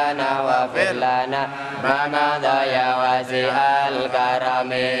maqasidana wa fir lana ma ya wasi'al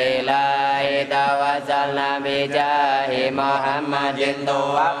karami ilahi tawassalna bi jahi Muhammadin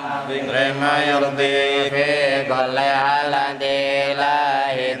tuwaffiq lima yurdi fi kulli halati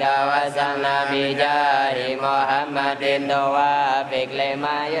ilahi tawassalna bi jahi Muhammadin tuwaffiq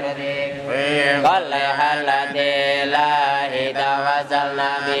lima yurdi fi kulli halati ilahi tawassalna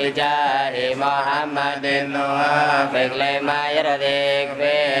bi jahi Muhammadin tuwaffiq lima yurdi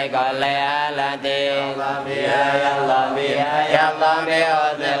fi kulli halati ya Allah biha ya Allah bi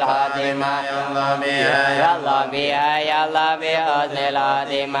husnil khatimah ya Allah biha ya Allah biha ya Allah bi husnil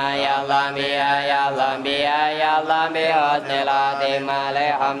khatimah ya Allah biha ya Allah biha ya Allah bi husnil khatimah li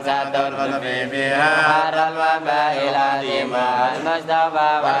hamsatun biha haral wa ba'il azimah al-mustafa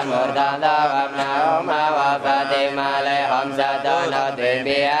wal murtada wa ibnahuma wa fatimah li hamsatun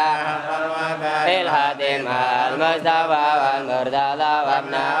biha il khatimah al-mustafa wal murtada wa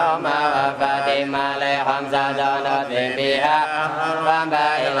ibnahuma wa fatimah li hamsatun biha wa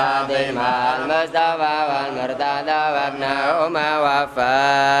ba'il azimah al-mustafa wal murtada wa ibnahuma wa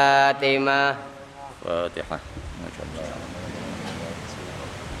fatimah. Fatihah.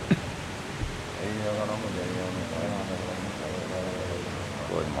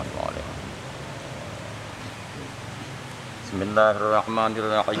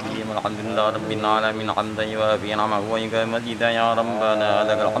 Bismillahirrahmanirrahim. Alhamdulillah rabbil alamin hamdan yuwafi ni'amahu wa yukafi mazidah ya rabbana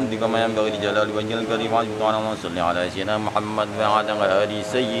lakal hamdu kama yanbaghi li jalali wajhil karim wa sallallahu salli ala sayyidina Muhammad wa ala ali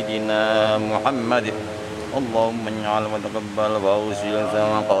sayyidina Muhammad. اللهم اجعل وتقبل واغسل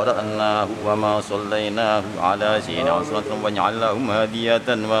ما قرأناه وما صليناه على سيدنا صلى الله واجعل لهم هدية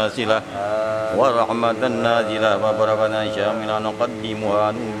واصلة ورحمة نازلة وبركة شاملة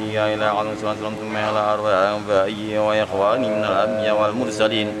نقدمها نولي إلى على صلى الله ثم إلى أرواح آبائي وإخواني من الأنبياء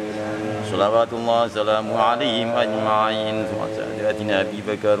والمرسلين صلوات الله وسلامه عليهم أجمعين ساداتنا أبي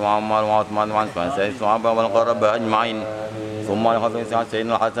بكر وعمر وعثمان وعثمان سيد الصحابة والقرابة أجمعين ثم لحضرة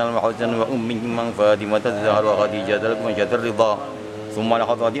سيدنا الحسن والحسن وأمهما فاطمة الزهراء وخديجة الكبرى الرضا ثم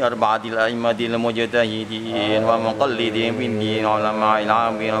لحضرة أربعة الأئمة المجتهدين ومقلدين في الدين علماء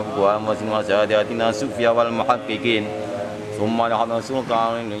العامين وفقهاء وساداتنا الصوفية والمحققين ثم لحضرة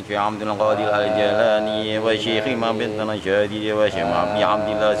سلطان الشيخ عبد القادر الجيلاني والشيخ إمام بن الشادي والشيخ عبد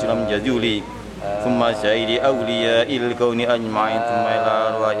الله سلم جزولي ثم سائر أولياء الكون أجمعين ثم إلى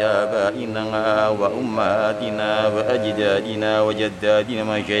أرواح آبائنا وأمهاتنا وأجدادنا وجداتنا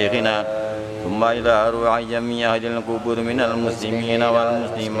ومشايخنا ثم إلى أرواح جميع أهل القبور من المسلمين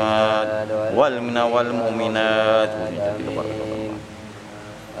والمسلمات والمؤمنات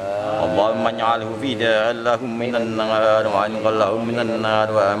اللهم اجعله فداء لهم من النار وعنقا لهم من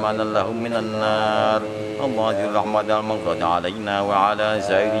النار وأمانا لهم من النار اللهم ذي الرحمة المغفرة علينا وعلى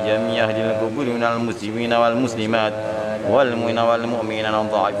سائر جميع أهل القبور من المسلمين والمسلمات والمؤمنين والمؤمنين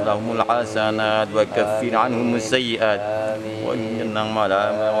وضاعف لهم الحسنات وكفر عنهم السيئات وإننا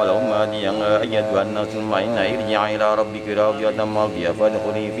ولهم هاديا أيتها الناس المطمئنة ارجع إلى ربك راضية مرضية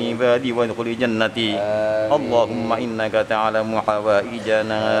فادخلي في عبادي وادخلي جنتي اللهم إنك تعلم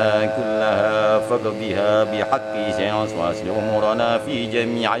حوائجنا كلها فاقضها بحق سيدنا وأصلح أمورنا في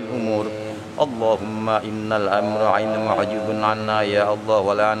جميع الأمور اللهم إن الأمر عند محجوب عنا يا الله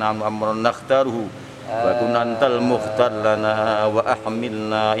ولا نعلم أمرا نختاره وكن أنت المختار لنا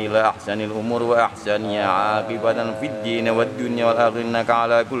وأحملنا إلى أحسن الأمور وأحسنها عاقبة في الدين والدنيا والآخرة إنك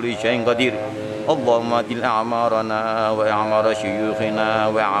على كل شيء قدير اللهم أتل أعمارنا وأعمار شيوخنا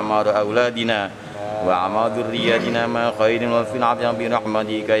وأعمار أولادنا وأعمار ذرياتنا ما خير وفي العافية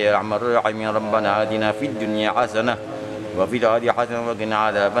برحمتك يا أرحم الراحمين ربنا آتنا في الدنيا حسنة وفي الآخرة حسنة وقنا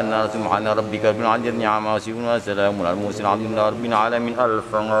عذاب النار سبحان ربك رب العزة عما يصفون وسلام على المرسلين الحمد لله رب العالمين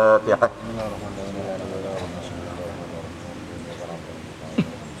الفاتحة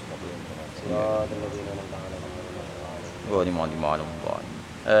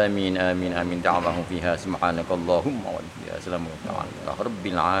آمين آمين آمين دعواهم فيها سبحانك اللهم وبحمدك سلام على رب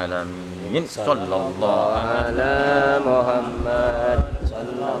العالمين صلى الله على محمد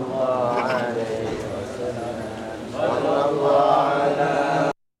صلى الله عليه وسلم صلى الله على